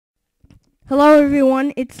Hello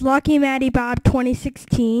everyone, it's Lucky Matty Bob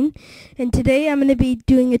 2016, and today I'm going to be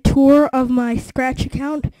doing a tour of my Scratch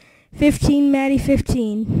account,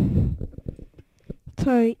 15Matty15.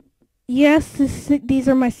 So, yes, these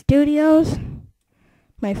are my studios,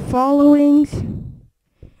 my followings.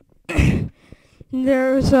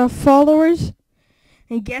 There's followers,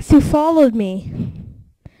 and guess who followed me?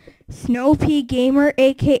 Snowpea Gamer,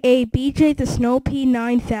 aka BJ the Snowpea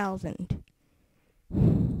 9000.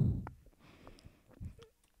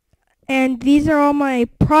 And these are all my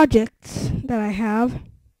projects that I have.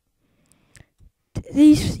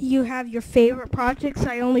 You have your favorite projects.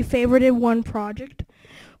 I only favorited one project,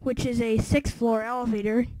 which is a 6th floor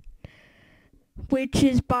elevator, which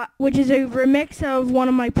is a remix of one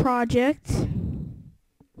of my projects.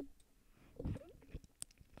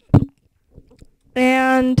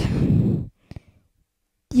 And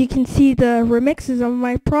you can see the remixes of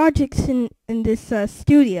my projects in this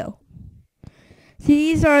studio.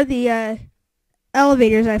 See, these are the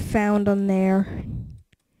elevators I found on there.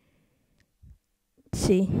 Let's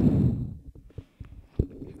see.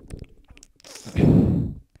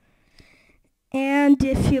 And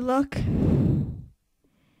if you look,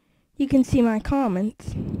 you can see my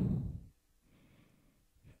comments.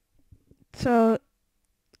 So,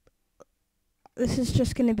 this is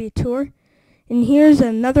just going to be a tour. And here's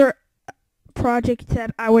another project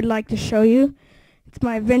that I would like to show you. It's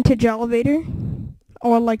my vintage elevator.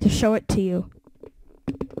 I'd like to show it to you.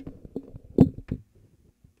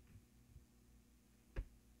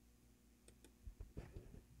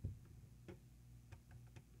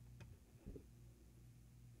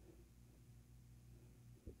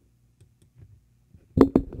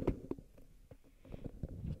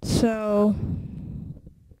 So,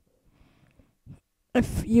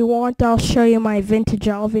 if you want, I'll show you my vintage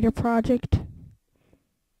elevator project.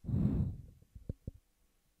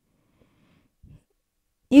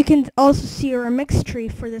 You can also see a remix tree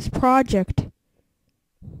for this project.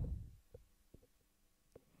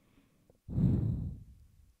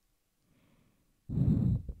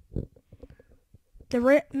 The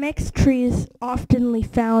remix tree is oftenly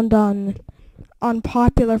found on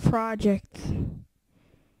popular projects.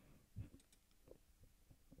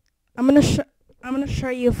 I'm gonna show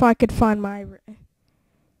you if I could find my.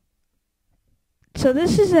 So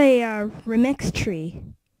this is a remix tree.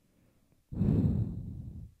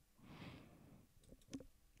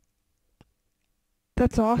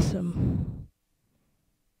 That's awesome.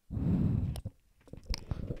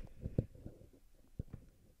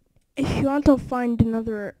 If you want to find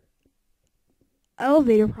another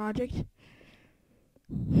elevator project,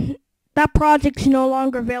 that project's no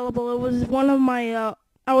longer available. It was one of my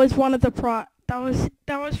that was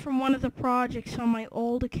from one of the projects on my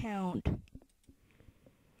old account.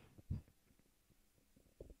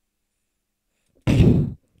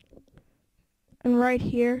 And right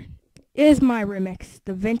here is my remix,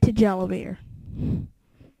 the vintage elevator.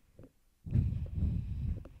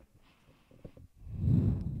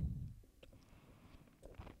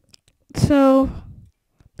 So,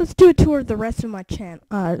 let's do a tour of the rest of my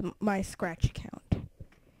my Scratch account.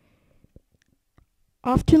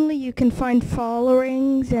 Oftenly, you can find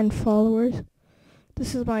followings and followers.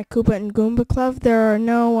 This is my Koopa and Goomba Club. There are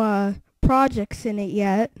no projects in it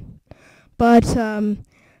yet, but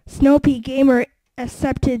Snowpea Gamer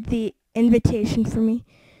accepted the invitation for me.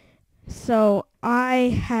 So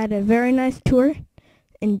I had a very nice tour.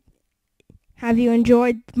 And have you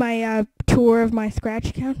enjoyed my tour of my Scratch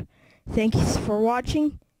account? Thanks for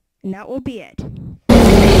watching, and that will be it.